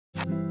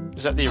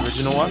Is that the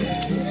original one?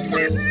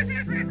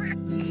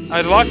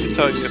 I'd like to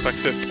tell you if I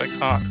could, but I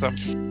can't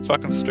because I'm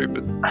fucking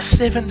stupid. A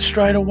 7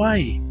 straight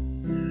away.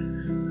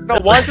 No,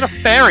 why is it a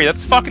fairy?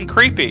 That's fucking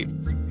creepy. Fuck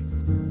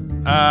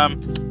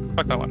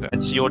that one down.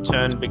 It's your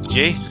turn, Big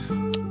G.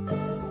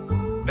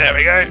 There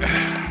we go.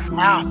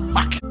 Ah,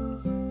 fuck.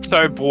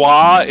 So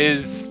Bois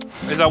is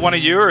that one of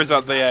you or is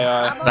that the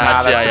AI?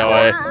 Nah, that's the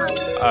AI.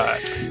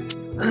 Alright.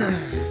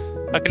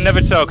 I can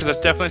never tell because that's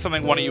definitely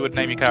something one of you would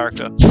name your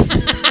character.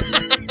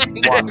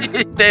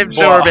 Damn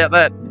sure about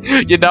that.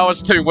 You know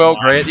us too well,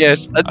 Grant,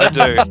 yes. I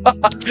do.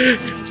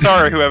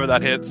 Sorry, whoever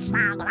that hits.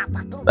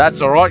 That's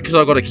alright, because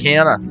I got a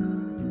counter.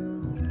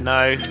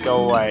 No,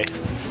 go away.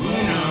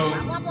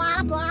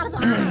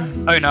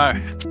 Oh no.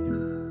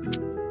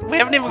 We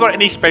haven't even got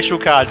any special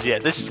cards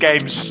yet. This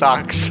game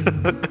sucks.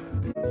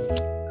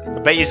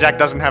 I bet you Zach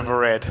doesn't have a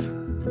red.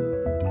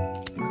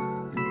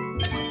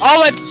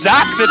 Oh, it's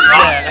Zach that's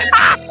there!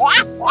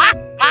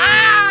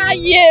 Ah,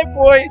 yeah,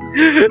 boy!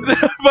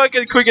 The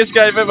fucking quickest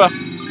game ever.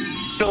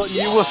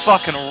 You were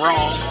fucking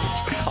wrong.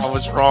 I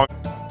was wrong.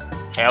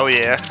 Hell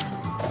yeah.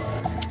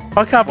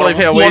 I can't believe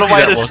how what easy a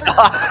way that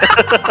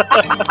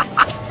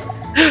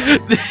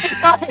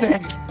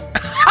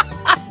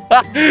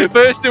to was.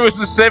 First it was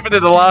a 7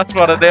 in the last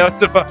one, and now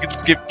it's a fucking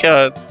skip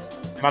card.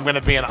 I'm gonna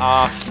be an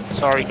ass.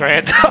 Sorry,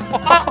 Grant.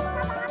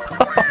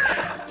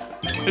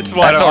 It's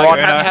why That's I alright,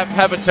 like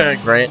have a turn,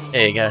 Grant.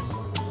 There you go.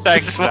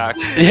 Thanks, Zach.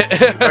 Yeah.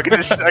 I can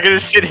just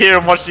sit here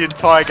and watch the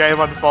entire game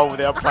unfold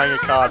without playing a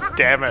card.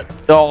 Damn it.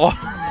 Oh,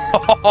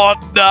 oh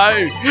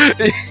no!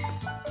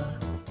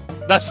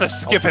 That's for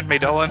skipping me,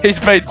 Dylan.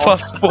 He's made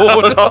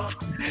 +4.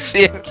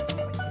 Shit.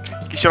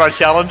 Should I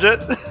challenge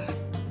it? You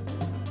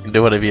can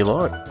do whatever you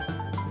like.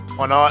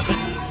 Why not?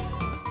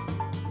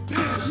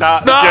 Nah,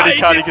 it's the only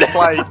card you can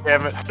play.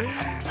 Damn it.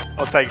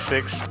 I'll take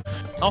 6.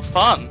 Oh,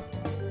 fun.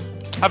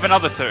 Have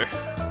another 2.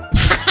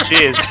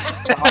 Cheers.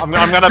 I'm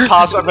gonna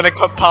pass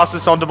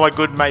this on to my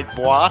good mate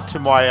Bois to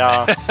my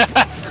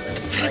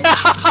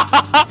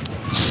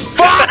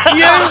Fuck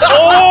you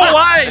all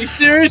way!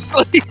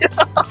 Seriously?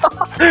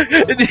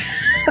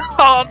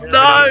 Oh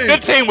no!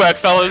 Good teamwork,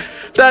 fellas.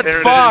 That's There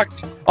it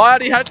fucked. I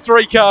only had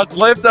 3 cards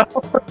left.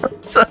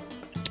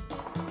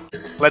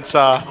 Let's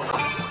Oh,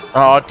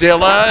 What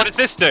Dylan! does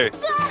this do?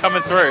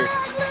 Coming through.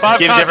 5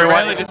 Gives cards everyone-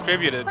 randomly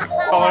distributed.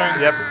 Following.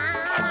 Yep.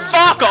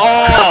 Fuck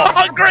off!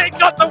 Oh, Greg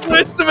got the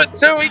worst of it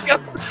too. He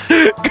got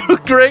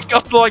Greg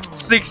got like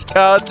 6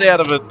 cards out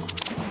of it.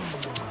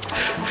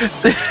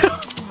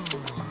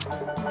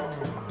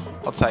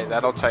 I'll take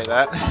that. I'll take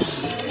that.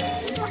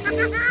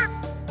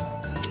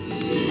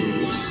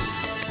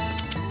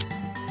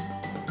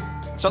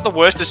 It's not the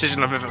worst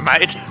decision I've ever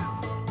made.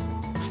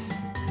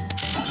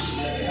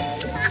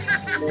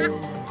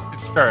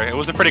 It's true. It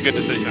was a pretty good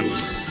decision.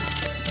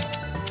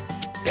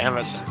 Damn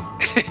it.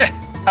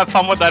 Have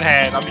fun with that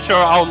hand. I'm sure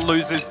I'll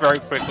lose this very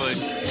quickly.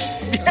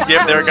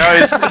 Yep, there it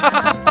goes.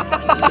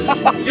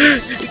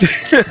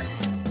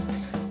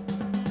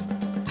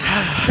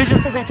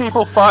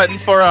 People fighting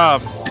for There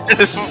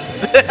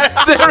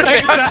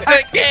it comes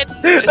again.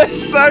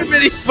 There's so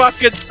many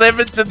fucking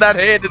 7s in that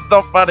hand. It's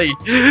not funny.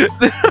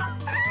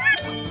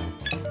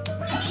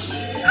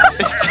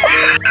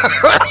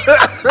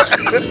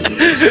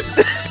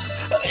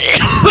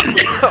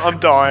 I'm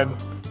dying.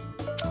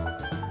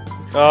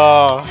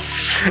 Oh.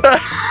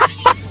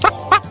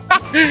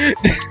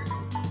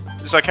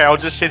 It's okay, I'll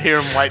just sit here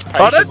and wait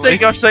patiently. I don't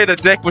think I've seen a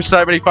deck with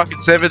so many fucking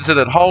 7s in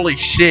it. Holy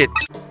shit.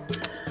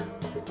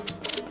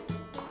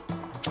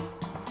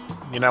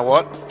 You know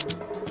what?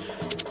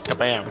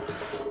 Kabam.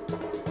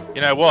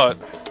 You know what?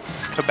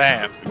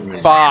 Kabam.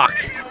 Fuck.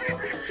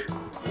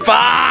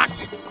 Fuck.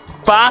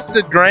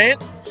 Bastard,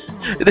 Grant.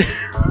 It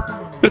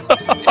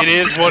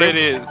is what it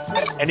is.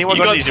 Anyone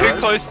You got got any too zeros?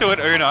 close to it,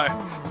 Uno.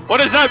 What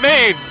does that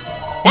mean?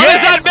 What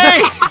does that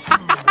mean?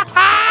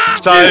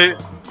 So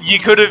you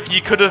could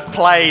have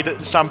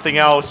played something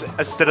else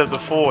instead of the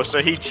 4.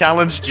 So he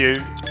challenged you.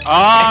 Oh,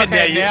 Yeah,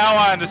 okay, you- now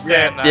I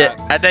understand that. Yeah,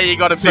 and then you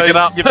got to pick So it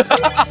up. your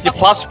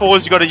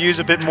 +4s you got to use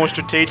a bit more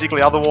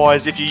strategically.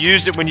 Otherwise, if you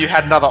used it when you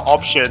had another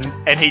option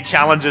and he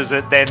challenges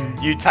it, then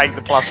you take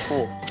the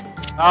 +4.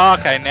 Oh,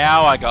 okay,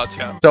 now I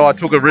gotcha. So I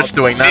took a risk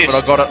doing that, but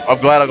I got it. I'm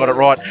glad I got it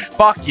right.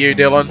 Fuck you,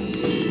 Dylan.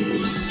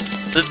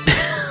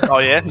 Oh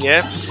yeah,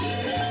 yeah.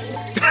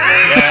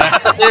 Yeah.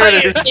 There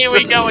it is. Here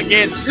we go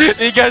again.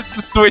 He goes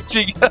to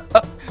switching.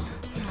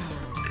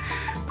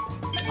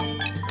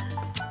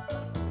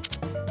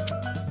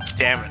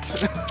 Damn it.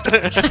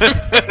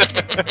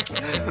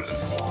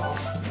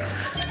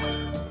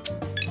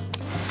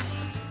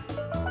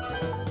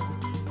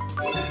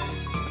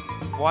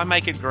 Why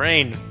make it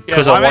green? Yeah,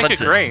 'Cause why I make wanted it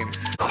to. green?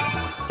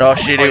 Oh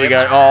shit, here we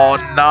go. Oh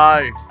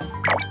no.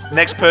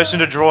 Next person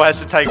to draw has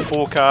to take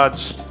 4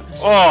 cards,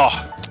 Oh,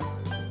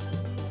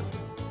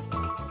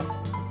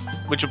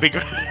 which will be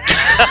green.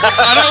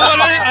 I don't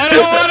want it! I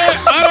don't want it!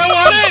 I don't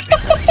want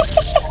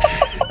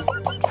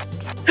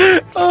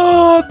it!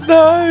 Oh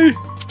no.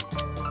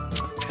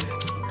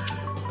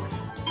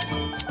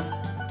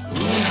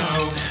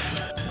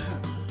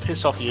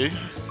 Piss off you.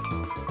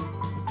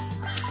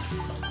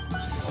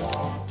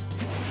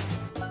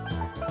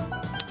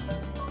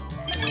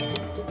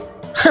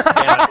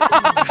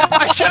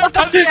 I should have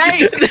done the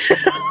 8!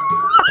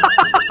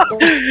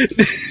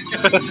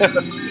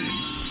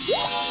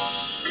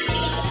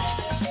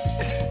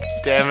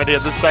 Damn it, he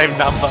had the same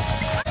number.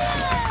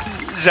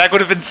 Zach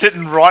would have been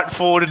sitting right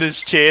forward in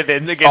his chair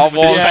then again. I with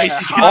his was. face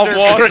against I the was.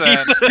 screen.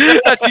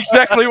 That's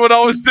exactly what I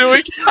was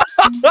doing.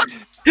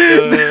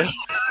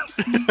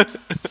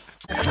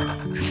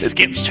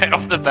 Skip straight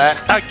off the bat.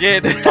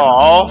 Again.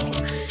 Oh,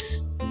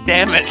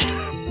 damn it.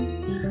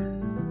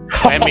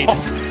 Grammy.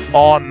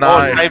 Oh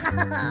no.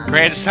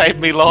 Grant saved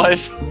me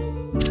life.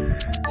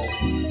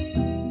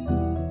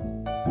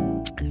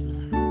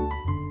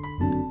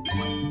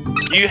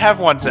 Do you have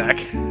one, Zach?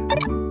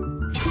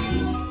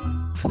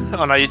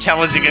 Oh no, you're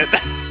challenging it.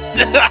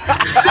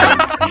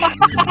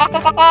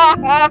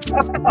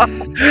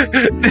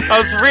 I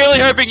was really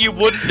hoping you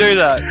wouldn't do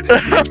that.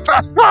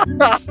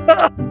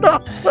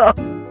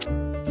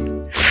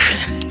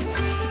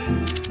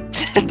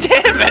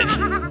 Damn it!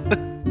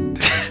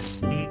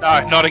 No,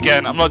 not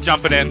again. I'm not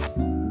jumping in.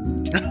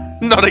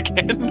 Not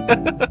again.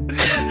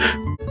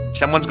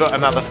 Someone's got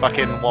another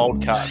fucking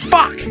wild card.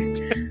 Fuck!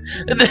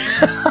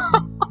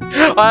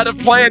 I had a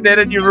plan then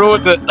and you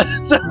ruined it.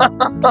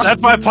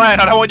 That's my plan.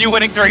 I don't want you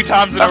winning 3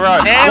 times in a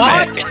row.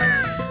 Damn it!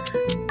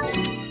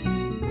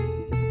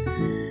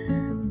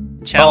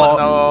 Challenge.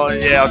 Oh,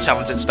 yeah, I'll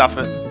challenge it. Stuff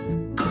it.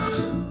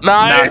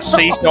 No. No,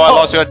 see, so I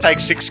lost. I take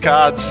 6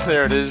 cards.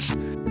 There it is.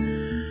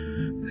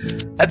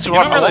 That's You're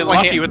right. not really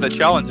lucky with the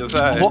challenges, eh?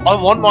 I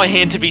want my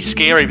hand to be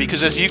scary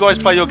because as you guys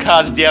play your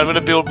cards down, I'm going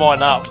to build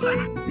mine up.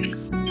 And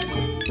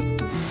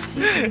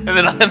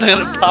then I'm going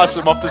to pass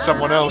them off to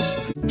someone else.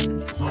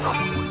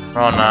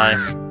 Oh no.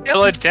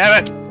 Dylan,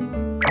 damn it!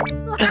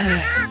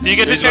 Do you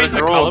get to Who's gonna change the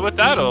draw? colour with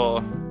that,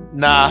 or?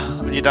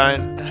 Nah, you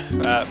don't.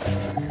 But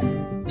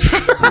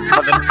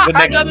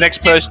The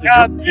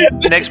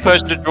next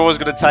person to draw is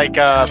going to take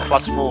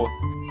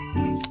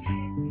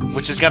 +4,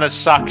 which is going to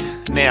suck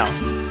now.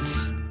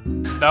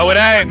 no, it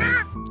ain't.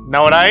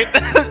 No, it ain't.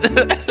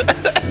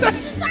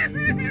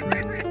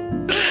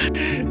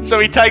 So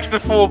he takes the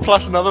 4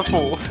 plus another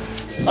 4.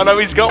 I know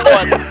he's got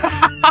one.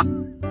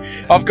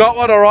 I've got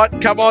one, alright.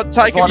 Come on,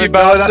 take it, you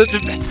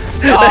bastard.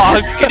 Oh,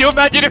 can you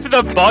imagine if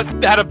the bot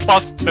had a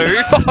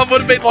 +2? I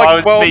would have been I like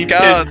would 12 be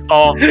cards. pissed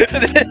off.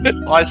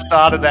 I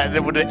started that and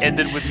it would have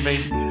ended with me.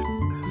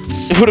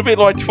 It would have been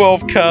like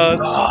 12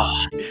 cards.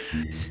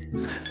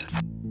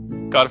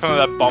 God, if only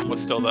that bomb was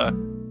still there.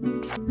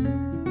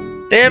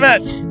 Damn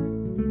it!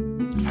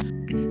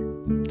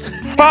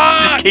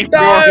 Fuck! Just keep no,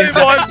 drawing,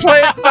 Zach. my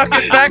plan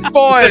fucking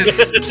backfired!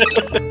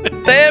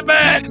 Damn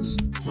it!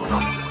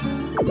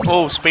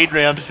 Oh, speed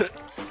round.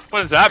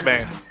 What does that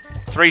mean?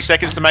 3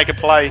 seconds to make a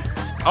play.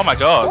 Oh my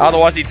god.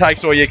 Otherwise he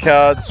takes all your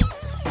cards.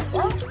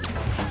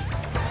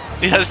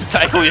 He doesn't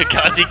take all your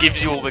cards, he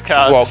gives you all the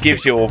cards. Well,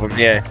 gives you all of them,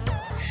 yeah.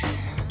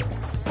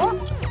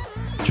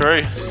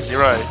 True.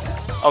 0.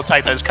 I'll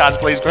take those cards,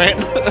 please, Grant.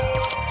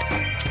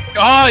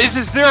 Oh, it's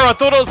a 0. I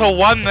thought it was a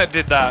 1 that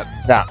did that.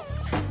 Nah.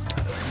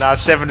 Nah,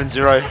 7 and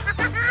 0.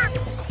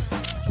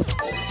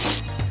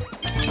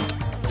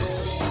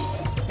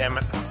 Damn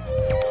it.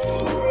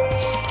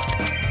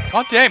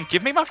 God damn,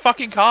 give me my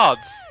fucking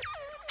cards.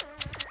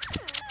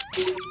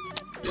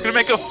 It's gonna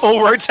make a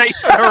full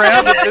rotation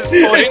around at this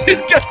It point.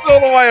 just goes all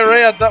the way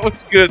around. That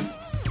was good.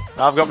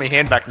 I've got my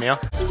hand back now.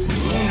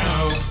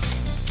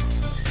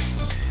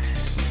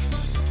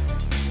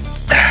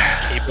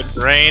 Keep it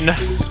green.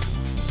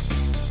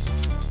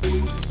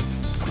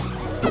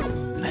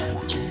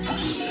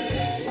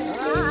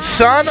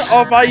 Son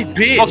of a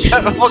bitch.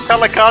 What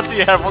colour card do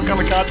you have? What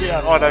colour card do you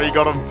have? Oh no, you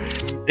got them.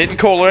 Didn't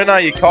call Luna,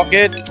 you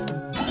cockhead.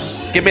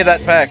 Give me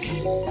that back.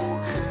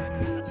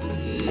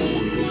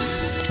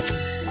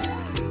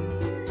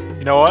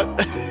 You know what?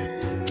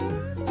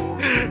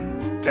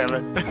 Damn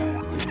it.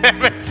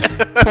 Damn it.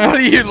 What are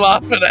you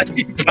laughing at,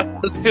 you He was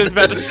bastard?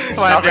 about to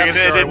slam Nothing,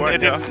 down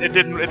it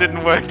didn't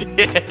work.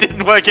 It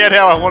didn't work out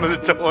how I wanted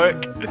it to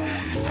work.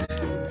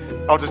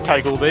 I'll just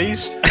take all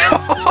these.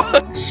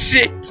 Oh,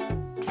 shit.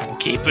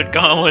 Keep it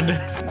going.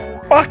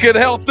 Fucking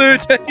hell,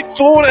 13,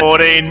 14.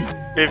 14,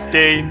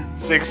 15,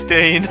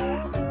 16,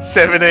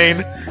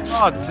 17.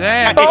 Oh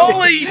damn.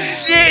 Holy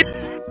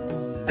shit!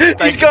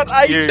 He's got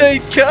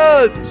 18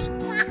 cards!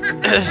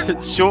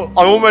 Sure,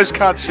 I almost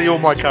can't see all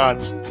my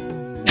cards.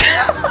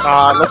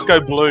 Let's go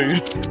blue.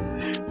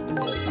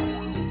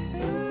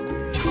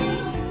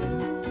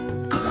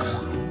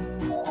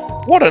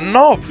 What a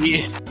knob!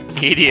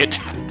 Idiot.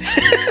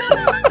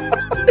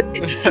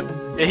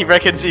 Yeah, he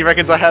reckons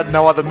I had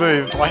no other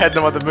move. I had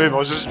no other move, I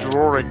was just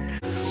drawing.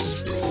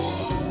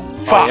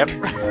 Fuck. Oh, yep.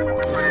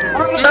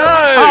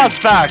 No! Cards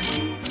back.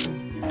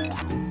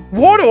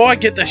 Why do I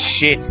get the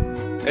shit?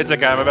 It's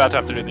okay, I'm about to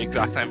have to do the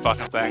exact same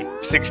fucking thing.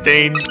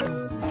 16.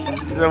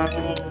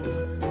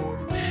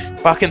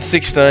 Fucking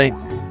 16.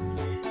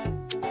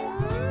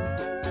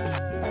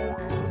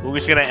 We're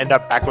just gonna end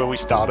up back where we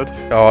started.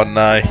 Oh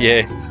no,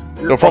 yeah.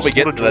 You'll probably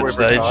get to Possible that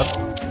draw every stage. card.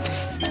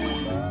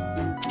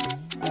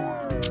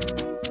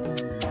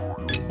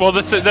 Well,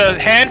 the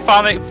hand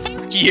farming.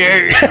 Fuck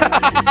you!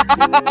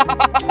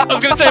 I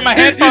was gonna say my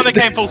hand finally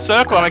came full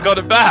circle and I got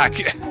it back.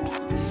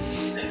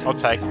 I'll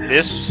take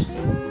this.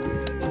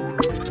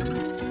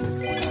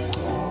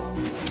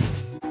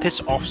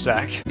 Piss off,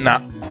 Zach. Nah.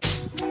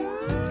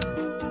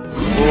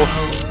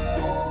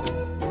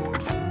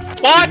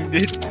 What?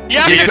 You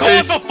have to call it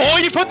this. before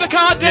you put the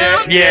card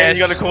down? Yeah, you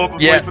gotta call it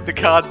before you put the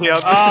card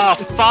down. Oh,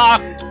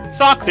 fuck.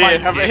 Suck my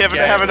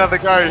Here, have another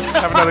go.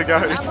 Have another go.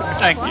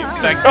 Thank you.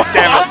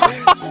 Damn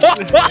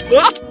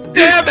it.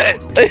 Damn it!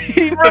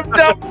 He ripped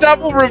up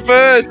double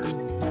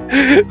reverse.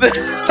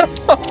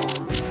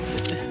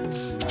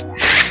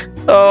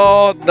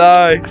 Oh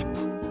no.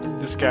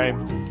 This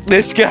game.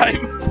 This game.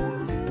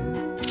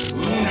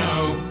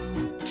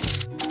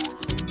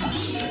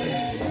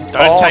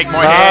 Don't take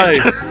my no.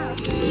 hand.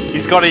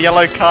 He's got a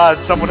yellow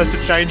card. Someone has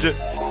to change it.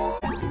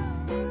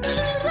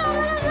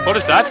 What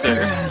does that do?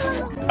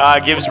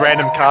 Gives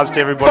random cards to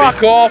everybody.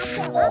 Fuck off.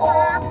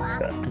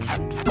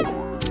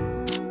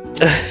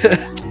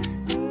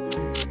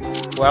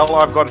 Well,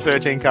 I've got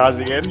 13 cards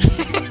again.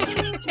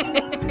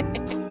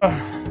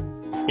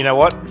 You know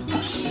what?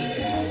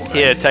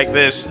 Here, take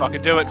this.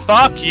 Fucking do it.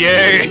 Fuck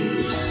you!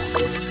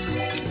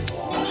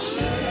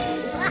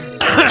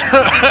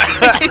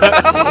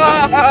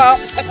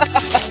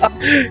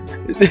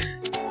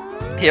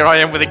 Here I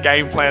am with a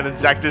game plan and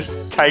Zach just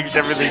takes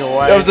everything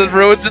away. That just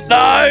ruins it.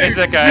 No! It's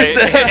okay.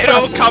 It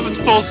all comes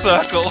full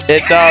circle.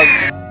 It does.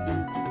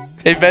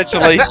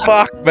 Eventually.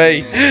 Fuck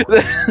me.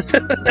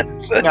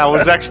 Now,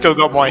 well, Zach's still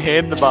got my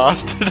hand, the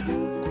bastard.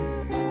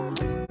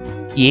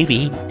 You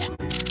bitch.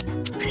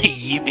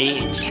 You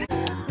bitch.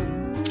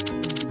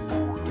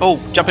 Oh,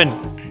 jump in.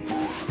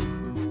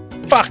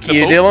 Fuck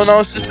you, Dylan. I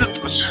was just...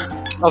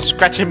 I was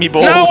scratching me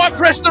balls. No, I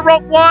pressed the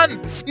wrong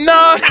one!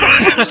 No!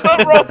 I pressed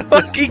the wrong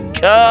fucking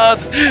card!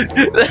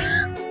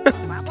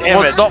 Damn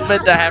What's it. not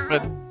meant to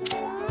happen?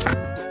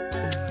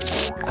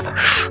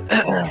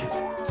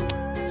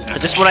 I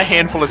just want a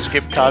handful of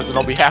skip cards and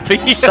I'll be happy.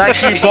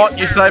 Thank you, bot,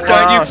 you're so Don't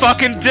fast. you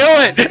fucking do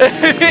it!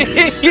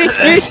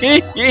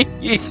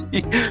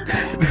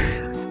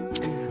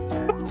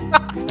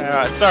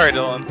 Alright, sorry,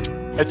 Dylan.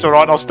 It's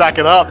alright, I'll stack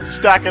it up.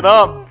 Stack it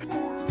up.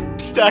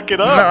 Stack it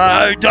up.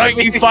 No, don't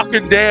you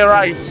fucking dare,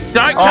 eh?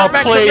 Don't come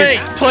back please, to me!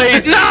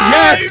 please. No,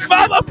 Yes!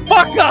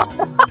 motherfucker!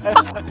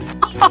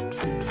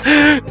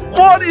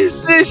 What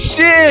is this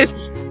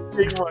shit?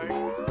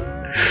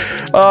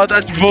 Oh,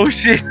 that's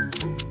bullshit.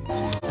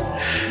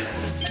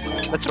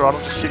 That's alright,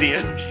 I'll just sit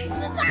here.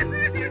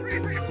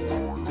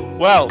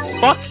 Well,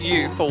 fuck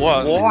you for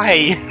one.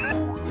 Why?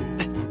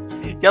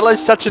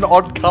 Yellow's such an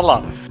odd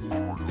colour.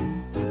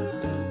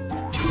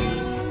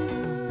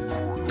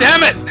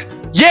 Damn it!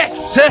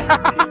 Yes! At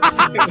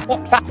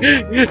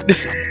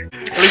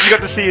least you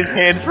got to see his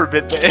hand for a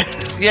bit there.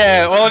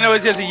 Yeah, all I know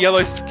is there's a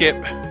yellow skip.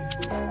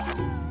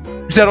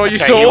 Is that all you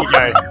Okay, saw? here we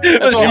go.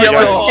 It was all a I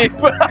yellow saw. skip.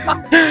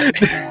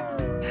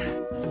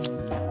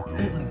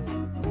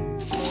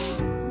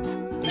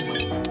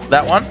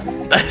 That one?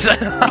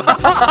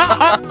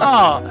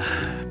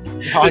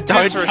 I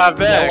don't have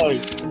Disrespect. yellow.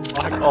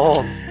 Fuck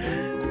off.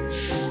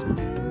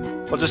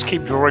 I'll just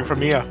keep drawing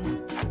from here.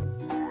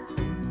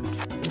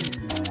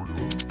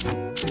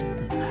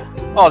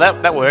 Oh,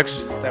 that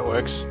works. That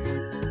works.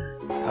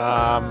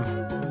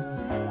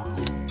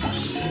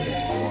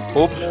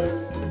 Boop.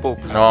 Boop.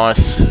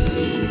 Nice.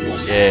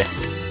 Yeah.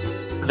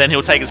 Then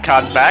he'll take his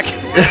cards back.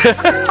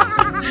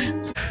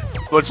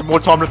 Want some more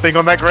time to think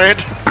on that,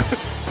 Grant?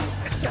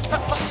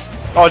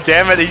 Oh,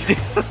 damn it, he's...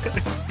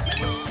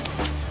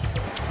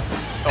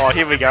 Oh,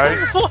 here we go.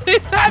 What is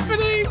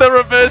happening? The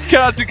reverse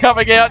cards are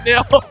coming out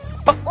now.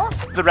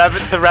 The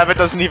rabbit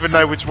doesn't even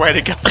know which way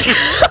to go.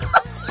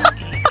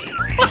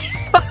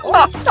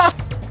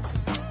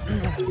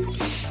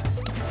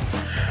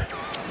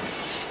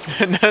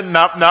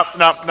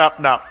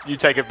 Nup. You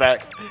take it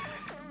back.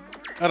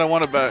 I don't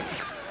want it back.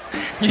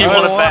 You I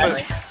want it don't back. want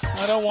it.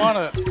 I don't want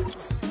it.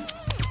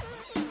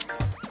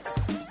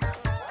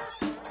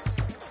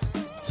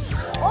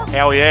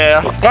 Hell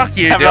yeah. Fuck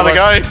you, Have another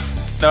Dylan.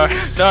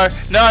 go.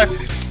 No.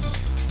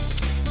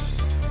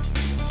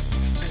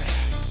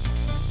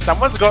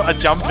 Someone's got a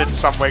jump in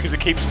somewhere because it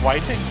keeps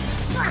waiting.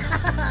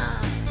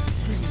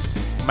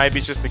 Maybe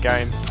it's just the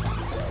game.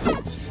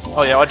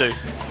 Oh yeah, I do.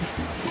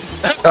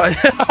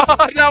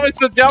 That was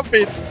the jump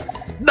in.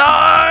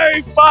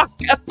 No! Fuck!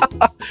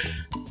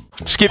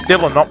 Skip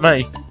Dylan, not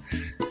me.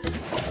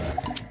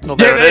 Well,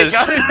 there Yeah, it is.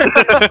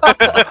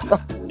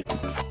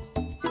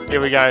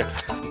 Here we go.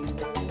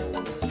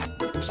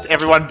 Just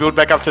everyone build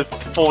back up to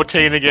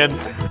 14 again.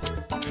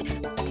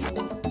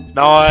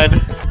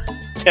 9,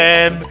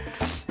 10,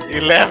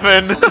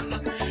 11.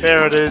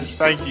 There it is.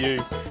 Thank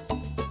you.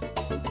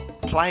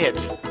 Play it.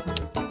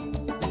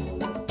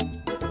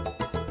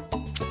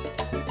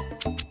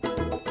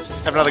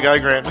 Have another go,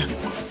 Graham.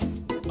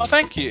 Oh,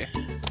 thank you.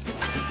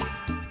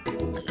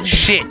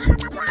 Shit.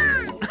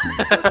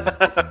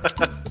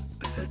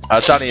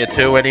 It's only a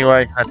 2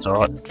 anyway. That's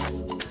alright.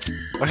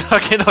 I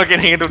can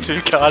handle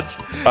 2 cards.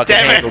 I can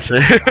Damn handle it.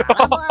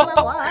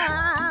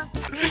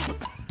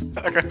 2.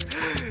 Okay.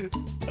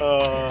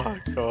 Oh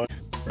god.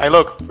 Hey,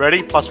 look,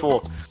 ready?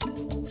 +4.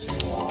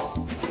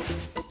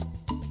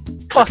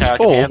 Plus Okay, I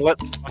can 4. handle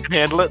it. I can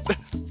handle it.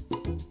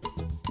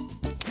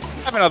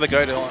 Have another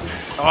go, Dylan.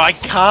 Oh, I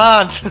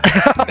can't.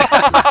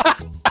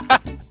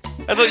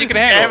 I thought you could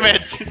handle Damn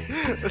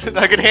it.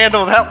 I can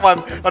handle that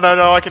one. Oh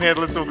no, I can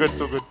handle it. It's all good.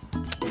 It's all good.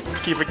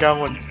 Keep it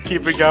going.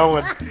 Keep it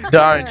going.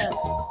 Don't.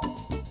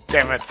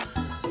 Damn it.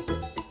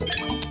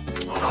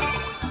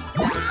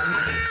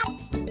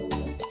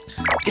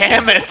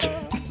 Damn it.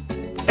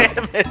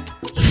 Damn it.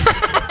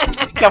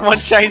 Someone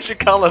change the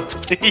color,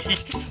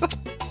 please.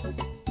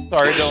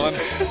 Sorry, Dylan.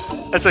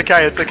 It's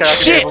okay. It's okay. I can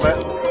Shit. handle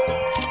that.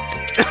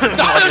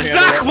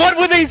 Zach, what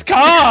were these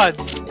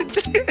cards?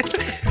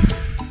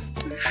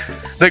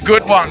 The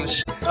good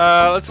ones.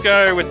 Let's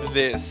go with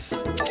this.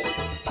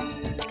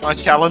 Can I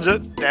challenge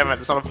it? Damn it,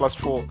 it's on a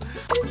 +4.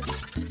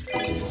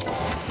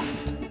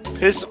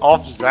 Piss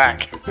off,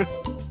 Zach. I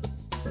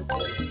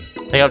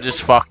think I've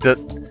just fucked it.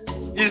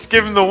 You just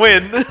give him the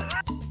win.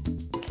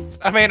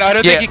 I mean, I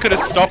don't Yeah. think he could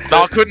have stopped No,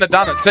 I it. couldn't have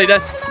done it. See,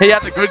 that he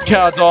had the good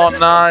cards on.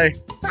 No.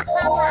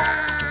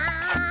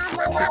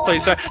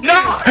 Please don't.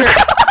 No!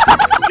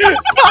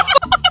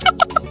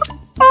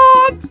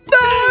 Oh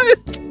no!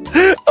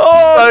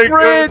 Oh, So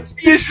Brent,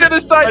 you should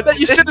have saved that.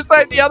 You should have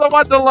saved the other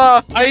one to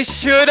last. I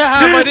should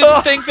have. I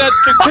didn't think that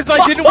because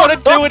I didn't want to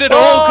do it at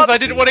all because I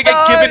didn't want to get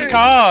given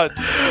cards.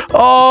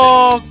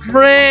 Oh,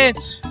 Grant.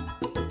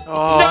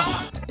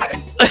 Oh.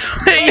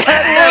 He had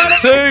that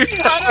too.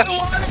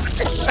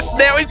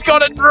 Now he's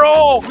got a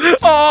draw.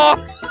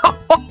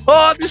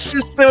 Oh, this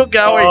is still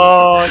going.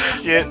 Oh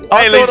shit!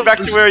 I Hey, thought he's it back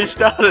was- to where he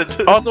started.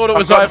 I thought it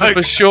was I've got over no-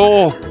 for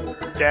sure.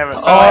 Damn it!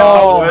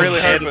 Oh, I'm really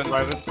hand at hoping. the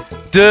moment.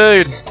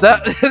 Dude,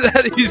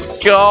 that is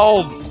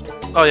gold.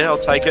 Oh yeah, I'll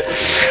take it.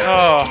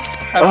 Oh,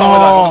 have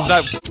fun with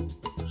that.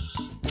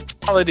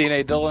 What color do you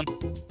need, Dylan?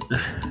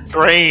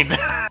 Green.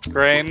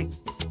 Green.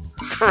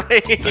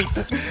 Green.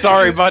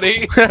 Sorry,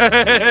 buddy. Damn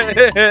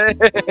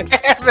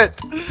it!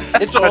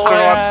 It's That's all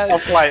alright. I'll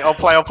play. I'll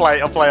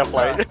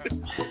play.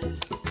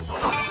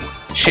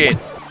 Shit.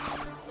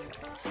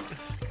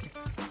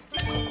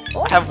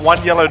 I have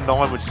one yellow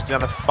 9, which is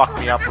gonna fuck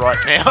me up right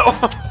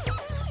now.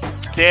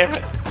 Damn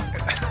it!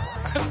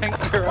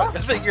 I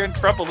think you're in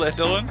trouble there,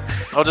 Dylan.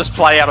 I'll just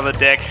play out of the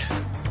deck.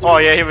 Oh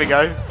yeah, here we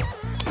go.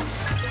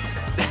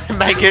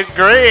 Make it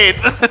green.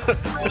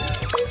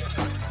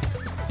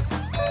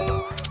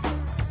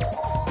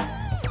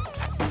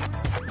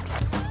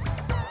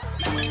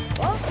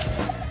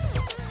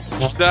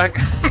 Zach.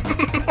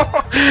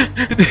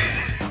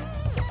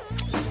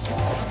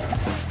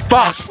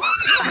 Fuck.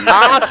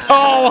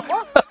 Asshole.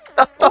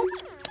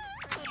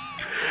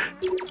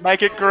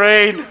 Make it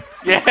green.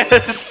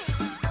 Yes.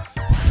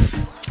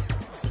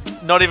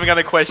 Not even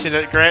gonna question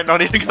it, Grant.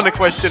 Not even gonna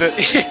question it.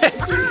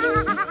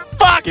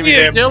 Fuck Give you, me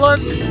them. Dylan.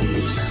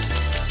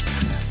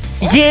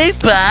 You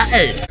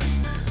bet.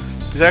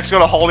 He's actually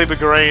got a whole heap of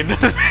green.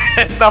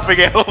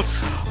 Nothing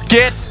else.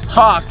 Get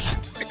fucked.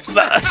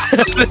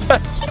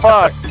 That's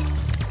fucked.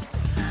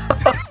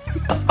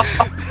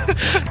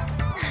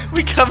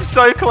 We come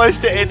so close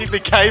to ending the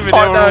game and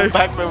I now we're all know.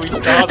 back where we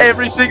started.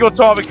 Every single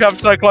time it comes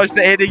so close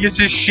to ending, it's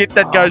just shit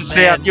that goes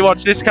man. down. You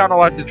watch this kind of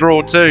like the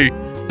draw too.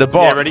 The Yeah,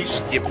 bot. ready?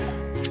 Skip.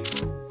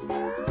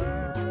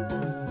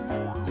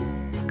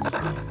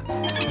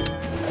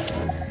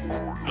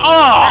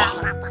 Oh!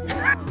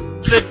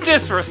 The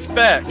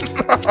disrespect.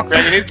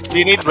 Grant, do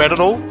you need red at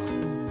all?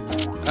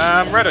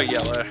 Red or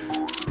yellow?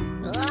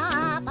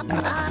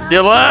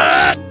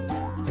 Dylan!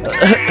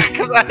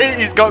 Because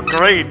he's got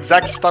green.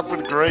 Zach's stuck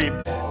with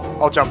green.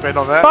 I'll jump in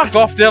on that. Fuck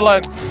off,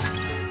 Dylan.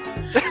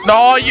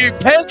 No, you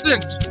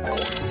peasant!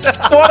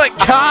 What a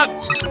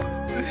cunt!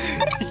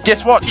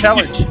 Guess what?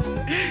 Challenge.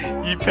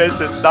 You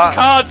peasant. Nah.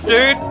 Cards,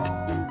 dude.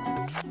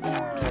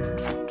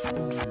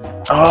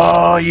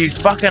 Oh, you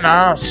fucking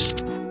ass.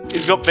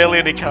 He's got barely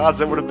any cards.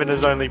 That would have been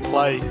his only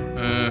play.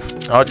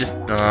 I just.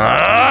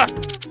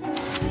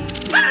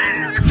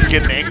 He's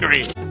getting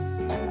angry.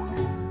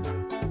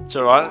 It's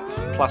alright.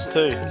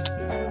 +2.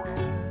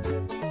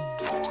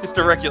 Just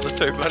a regular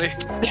 2, buddy.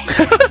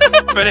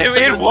 But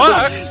it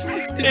worked.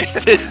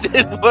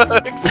 It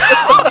worked.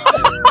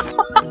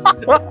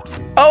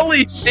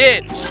 Holy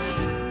shit!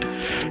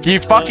 You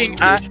fucking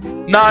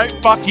no,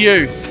 fuck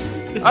you.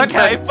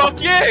 Okay, fuck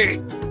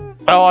you.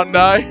 Oh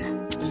no.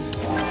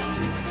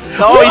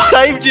 Oh, he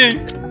saved you.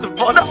 The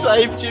bot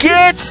saved you.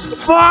 Get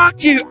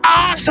fuck you,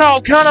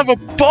 asshole, cunt of a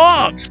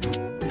bot!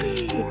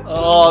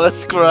 Oh,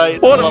 that's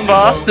great. What a Love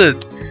bastard!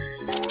 it.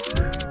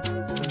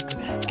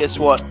 Guess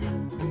what?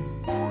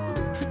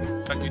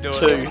 Don't you do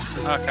 2. it.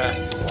 Okay.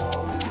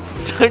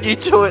 Don't you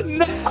do it.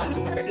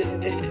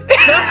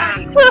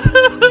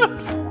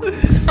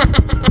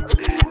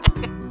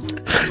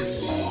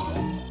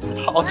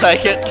 I'll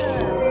take it.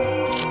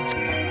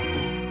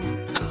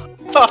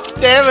 Oh,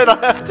 damn it, I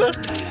have to.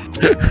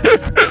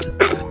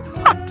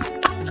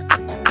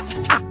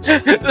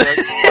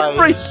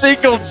 Every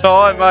single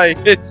time, mate.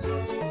 It's.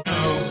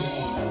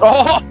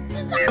 Oh!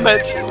 Damn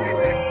it.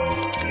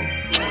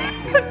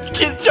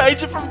 Can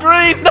change it from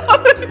green. No.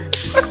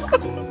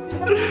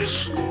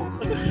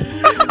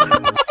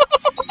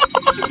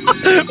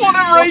 What a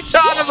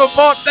retard of a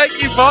bot! Thank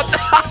you, bot!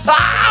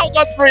 I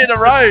got 3 in a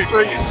row!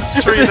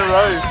 Three in a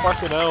row.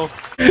 Fucking hell.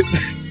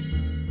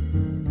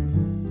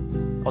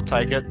 I'll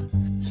take it.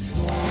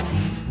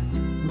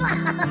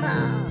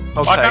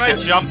 I'll Why can't I take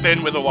it. jump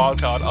in with a wild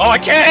card? Oh, I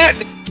can!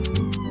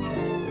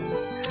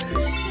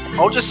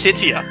 I'll just sit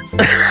here.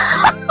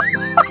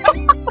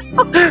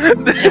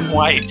 And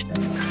wait.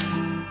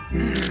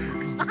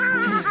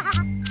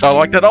 I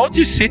like that. I'll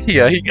just sit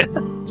here.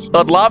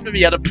 I'd laugh if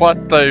he had a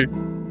 +2.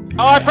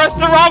 Oh, I pressed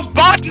the wrong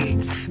button!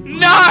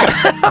 No!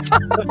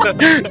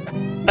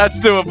 That's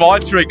doing my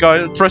trick.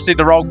 I pressing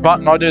the wrong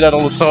button. I do that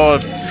all the time.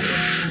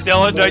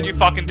 Dylan, don't you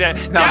fucking dare.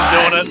 No,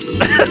 I'm doing it.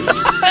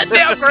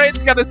 Now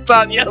Grant's gonna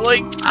start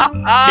yelling. Keep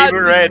it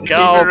red. Keep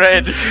go. it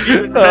red.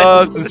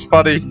 Oh, this is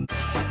funny.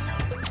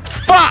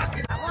 Fuck!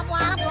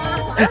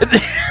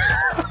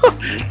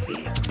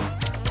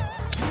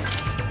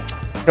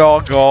 Oh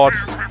god.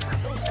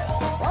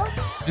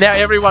 Now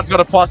everyone's got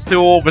a +2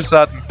 all of a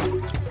sudden.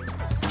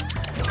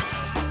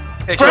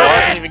 Actually,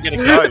 I ain't even gonna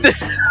go.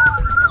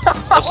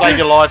 I'll save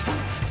your life.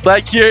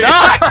 Thank you.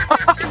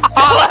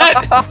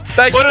 Dylan!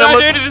 Thank What did you, I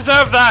do to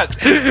deserve that?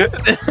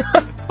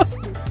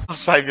 I'll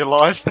save your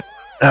life.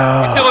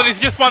 Dylan, he's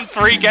just won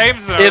 3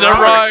 games In a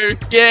row.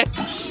 Yeah.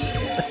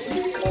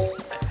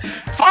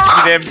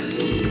 Fuck! Give me them.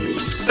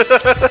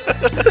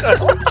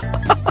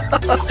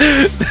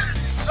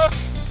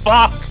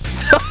 Fuck!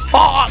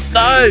 Oh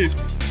no.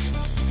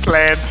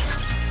 Clan.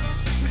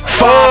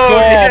 Fuck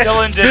off.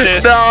 Dylan did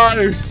this.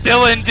 No.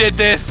 Dylan did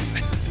this.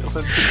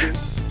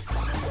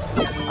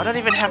 I don't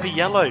even have a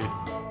yellow.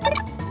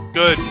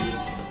 Good.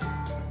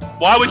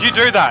 Why would you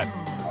do that?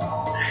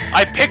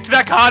 I picked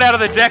that card out of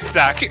the deck,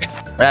 Zach.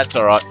 That's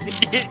alright.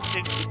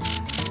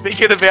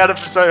 Thinking about it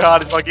for so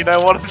hard, it's like, you know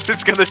what? I'm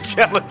just gonna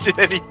challenge it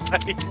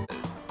anyway.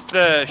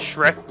 The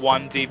Shrek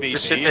 1 Just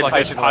sit DVD, there like a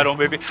patiently. title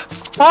movie.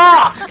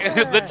 Fuck!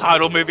 The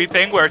title movie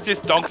thing where it's this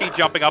donkey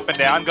jumping up and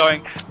down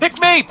going, pick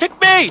me! Pick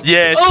me!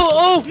 Yes.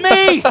 Oh,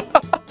 me!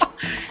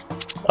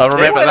 I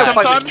remember Yeah, that.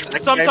 play the Sometimes, Shrek game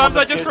on sometimes the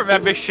I just PS2.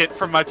 remember shit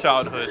from my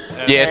childhood.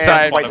 and-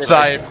 Yeah, play the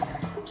same.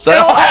 So,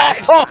 he's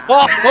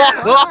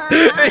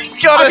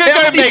got I it. could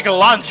go make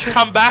lunch,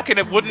 come back, and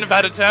it wouldn't have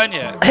had a turn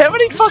yet. How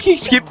many fucking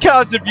skip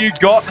cards have you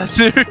got?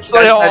 Seriously?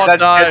 Oh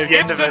that's no. the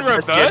end of Skips in it,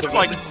 that's the end reverse, of it.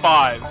 like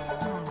 5.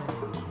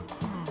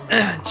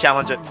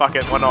 Challenge it. Fuck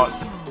it. Why not?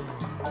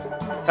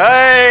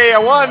 Hey, I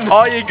won.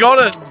 Oh, you got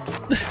it.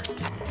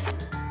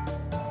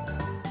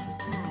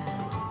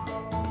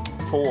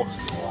 4.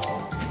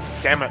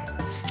 Damn it.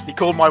 He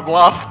called my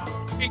bluff.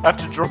 I have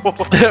to draw. 4.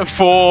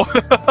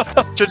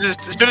 Should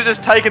have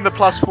just taken the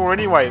 +4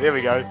 anyway. There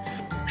we go.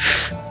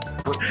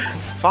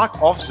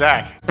 Fuck off,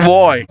 Zach.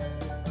 Why?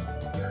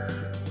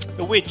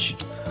 The witch.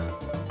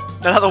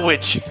 Another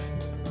witch.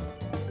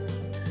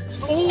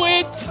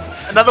 Witch!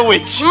 Another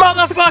witch.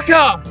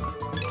 Motherfucker!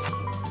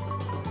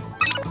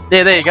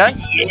 Yeah, there you go.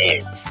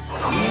 Yes.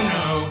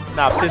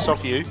 Nah, piss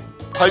off you.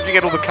 Hope you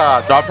get all the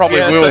cards. I probably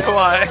Yeah, will. so do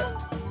I.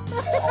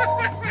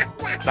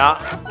 Nah.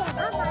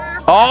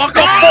 Oh, I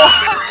got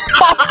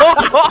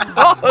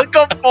 4! I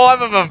got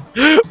 5 of them.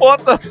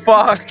 What the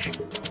fuck?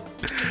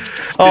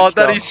 Oh, Stitched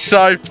that up. is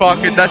so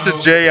fucking. That's a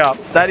G up.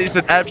 That is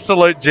an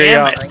absolute G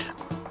Damn up. it.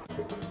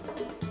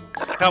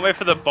 I can't wait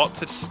for the bot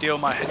to steal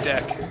my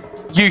deck.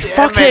 You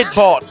Damn fuckhead it.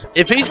 bot.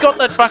 If he's got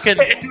that fucking.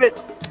 Damn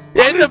it.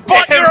 Yeah, the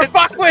bot, Damn you're a it.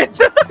 fuckwit!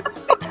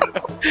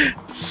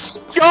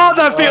 God,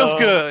 that feels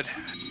good!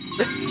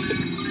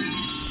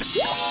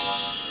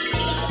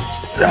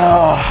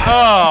 Oh.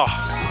 Oh.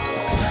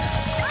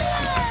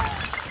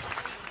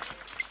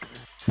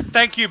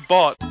 Thank you,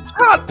 bot.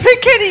 Can't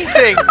pick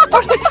anything.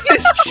 What is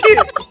this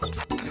shit?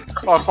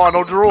 Oh, fine,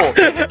 I'll draw.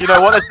 You know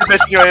what? That's the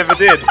best thing I ever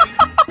did.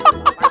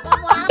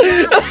 What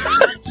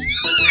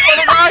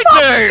did I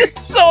do?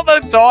 Saw the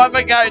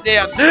timer go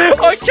down.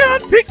 I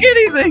can't pick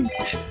anything.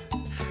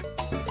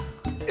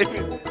 If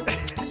it,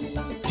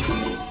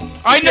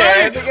 I know!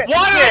 Yeah, Why did yeah,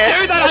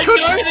 I do that? I I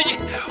know that you...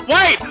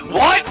 Wait,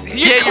 what?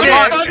 Yeah, could you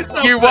have won. done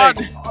something. You won.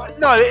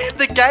 no,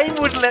 the game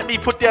wouldn't let me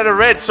put down a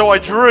red, so I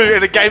drew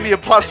and it gave me a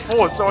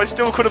 +4, so I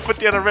still couldn't put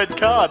down a red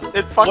card.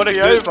 It fucked What a me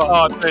good... over.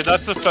 Oh, dude,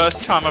 that's the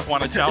first time I've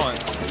won a challenge.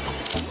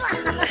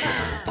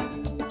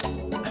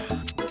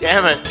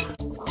 Damn it.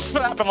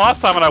 What happened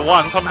last time and I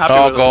won, so I'm happy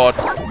Oh with god.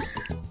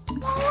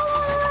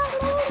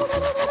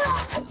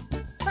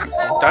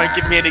 Don't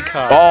give me any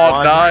cards.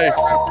 Oh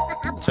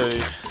 1,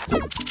 2.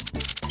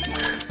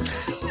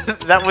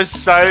 That was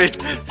so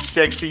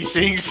sexy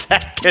seeing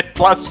Zach get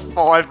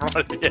 +5 right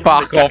at the end.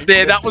 no. Fuck off.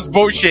 There, that was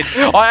bullshit.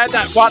 I had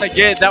that one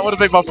again. That would have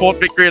been my 4th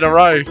victory in a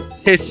row.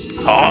 Yes.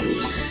 Oh.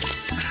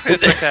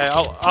 It's okay,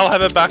 I'll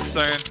have it back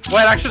soon.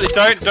 Wait, actually,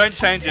 don't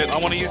change it. I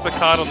want to use the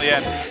card on the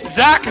end.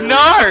 Zach,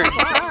 no!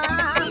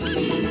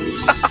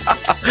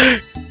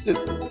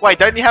 Wait,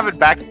 don't you have it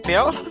back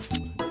now?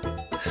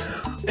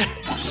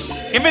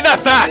 Give me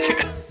that back!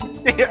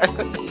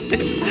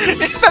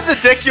 Isn't that the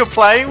deck you're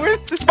playing with?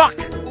 Fuck.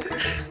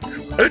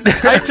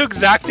 I took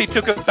Zach's, he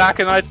took it back,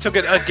 and I took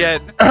it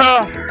again.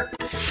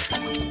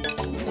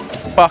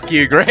 Fuck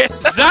you, Grant.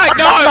 Zach,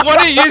 no, I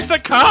want to use the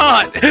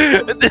card!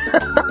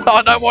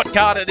 I know what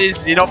card it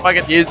is, you're not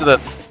fucking using it.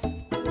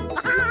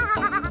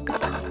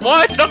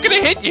 Why? It's not gonna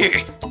hit you!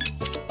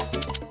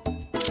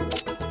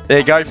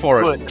 There, go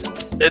for it.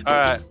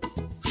 Alright.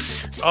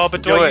 Oh,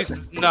 but do Do I it.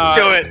 use... No.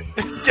 Do it.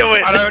 Do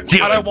it. I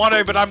don't want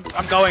to, but I'm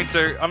going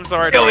to. I'm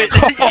sorry. Do Dylan.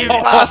 it. You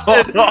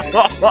bastard.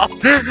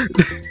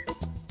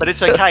 But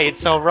it's okay.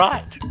 It's all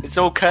right. It's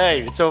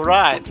okay. It's all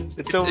right.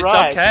 It's all It's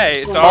right.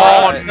 okay. It's Oh,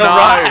 alright. no.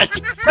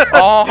 Alright.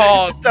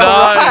 Oh, It's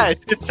all right.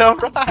 It's all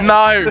right.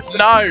 no,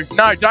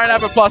 don't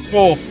have a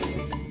 +4.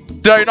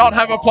 Do not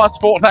have a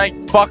 +4,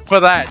 thank fuck for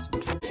that.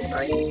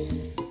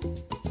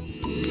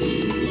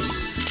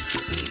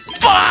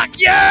 Fuck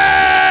you!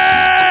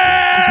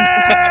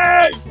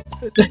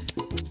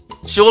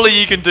 Surely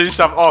you can do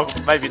something. Oh,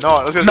 maybe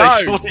not. I was gonna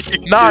say surely you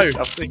can No, do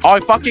something. I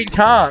fucking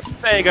can't.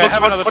 There you go. Look,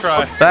 Have another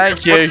try.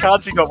 Thank you. What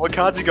cards he got? What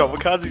cards he got?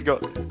 What cards he's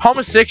got?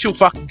 Homosexual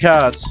fucking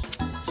cards.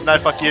 No,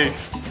 fuck you.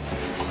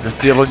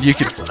 Dylan, you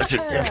can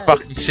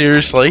fucking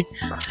seriously.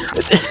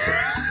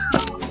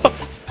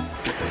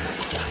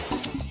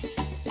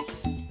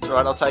 It's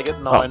alright. I'll take it.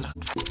 9.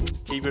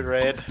 Keep it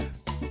red.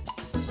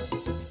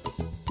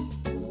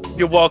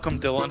 You're welcome,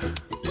 Dylan.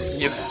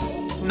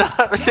 No.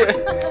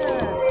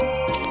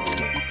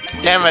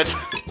 Damn it.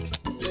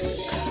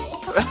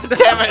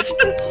 Damn it.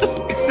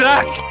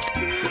 Zach!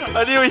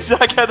 I knew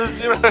Isaac had a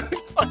 0.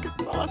 Fucking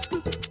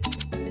bastard.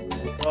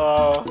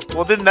 Oh,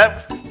 well, didn't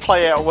that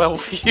play out well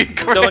for you,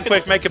 Grant? Dylan,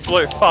 quick, make it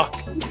blue. Fuck.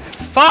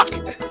 Fuck!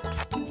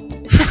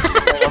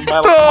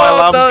 My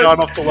alarm's no. going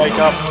off to wake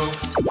up.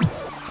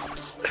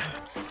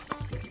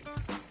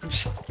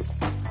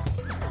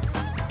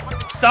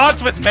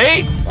 Starts with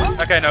me?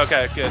 Okay, no,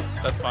 okay, good.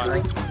 That's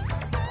fine.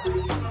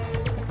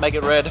 Make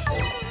it red.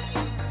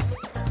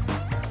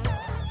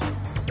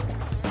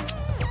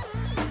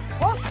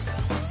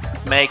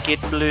 Make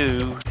it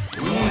blue.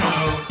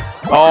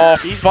 Oh,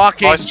 Jesus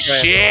fucking Christ,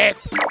 shit!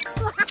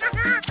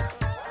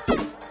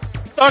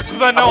 Sucks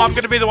because I know I'm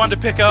gonna be the one to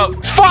pick up.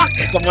 Fuck!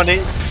 Someone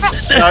eat.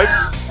 Nope.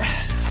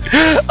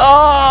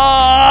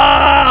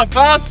 Oh,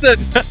 bastard!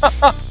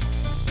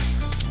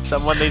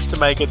 Someone needs to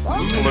make it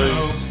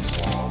blue.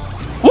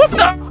 What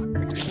the?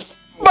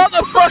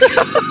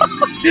 Motherfucker!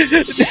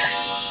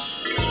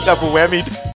 Double whammy.